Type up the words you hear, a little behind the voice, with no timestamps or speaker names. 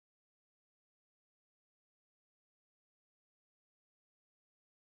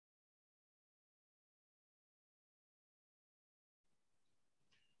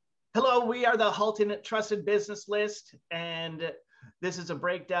Hello, we are the Halton Trusted Business List, and this is a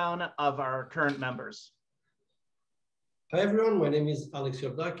breakdown of our current members. Hi everyone, my name is Alex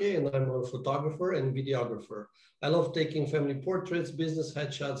Yordake and I'm a photographer and videographer. I love taking family portraits, business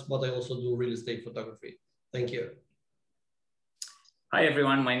headshots, but I also do real estate photography. Thank you. Hi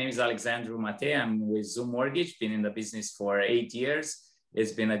everyone, my name is Alexandru Mate. I'm with Zoom Mortgage, been in the business for 8 years.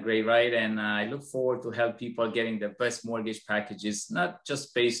 It's been a great ride and I look forward to help people getting the best mortgage packages, not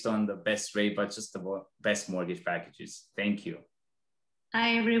just based on the best rate, but just the best mortgage packages. Thank you.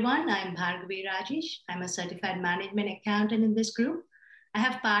 Hi everyone, I'm Bhargavi Rajesh. I'm a certified management accountant in this group. I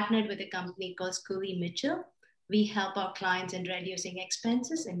have partnered with a company called Cooley Mitchell. We help our clients in reducing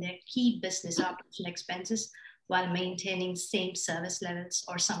expenses in their key business operation expenses while maintaining same service levels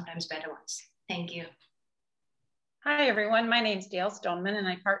or sometimes better ones. Thank you. Hi everyone, my name is Dale Stoneman and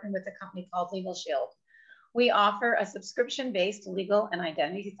I partner with a company called Legal Shield. We offer a subscription-based legal and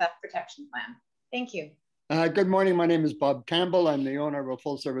identity theft protection plan. Thank you. Good morning, my name is Bob Campbell. I'm the owner of a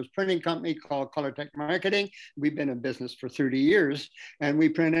full-service printing company called ColorTech Marketing. We've been in business for 30 years and we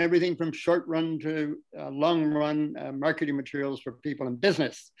print everything from short-run to long-run marketing materials for people in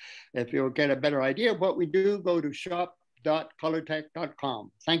business. If you'll get a better idea of what we do, go to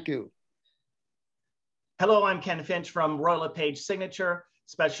shop.colortech.com. Thank you. Hello, I'm Ken Finch from Royal LePage Signature,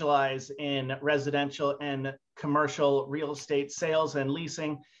 specialize in residential and commercial real estate sales and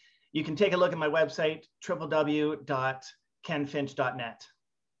leasing. You can take a look at my website, www.kenfinch.net.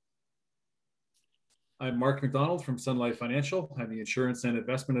 I'm Mark McDonald from Sun Life Financial. I'm the insurance and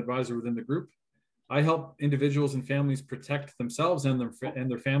investment advisor within the group. I help individuals and families protect themselves and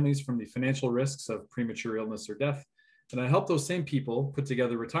their families from the financial risks of premature illness or death. And I help those same people put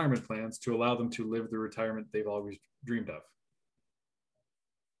together retirement plans to allow them to live the retirement they've always dreamed of.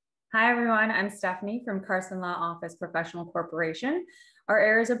 Hi, everyone. I'm Stephanie from Carson Law Office Professional Corporation. Our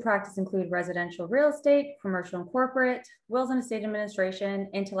areas of practice include residential real estate, commercial and corporate, wills and estate administration,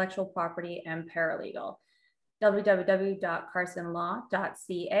 intellectual property, and paralegal.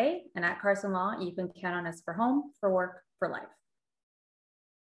 www.carsonlaw.ca. And at Carson Law, you can count on us for home, for work, for life.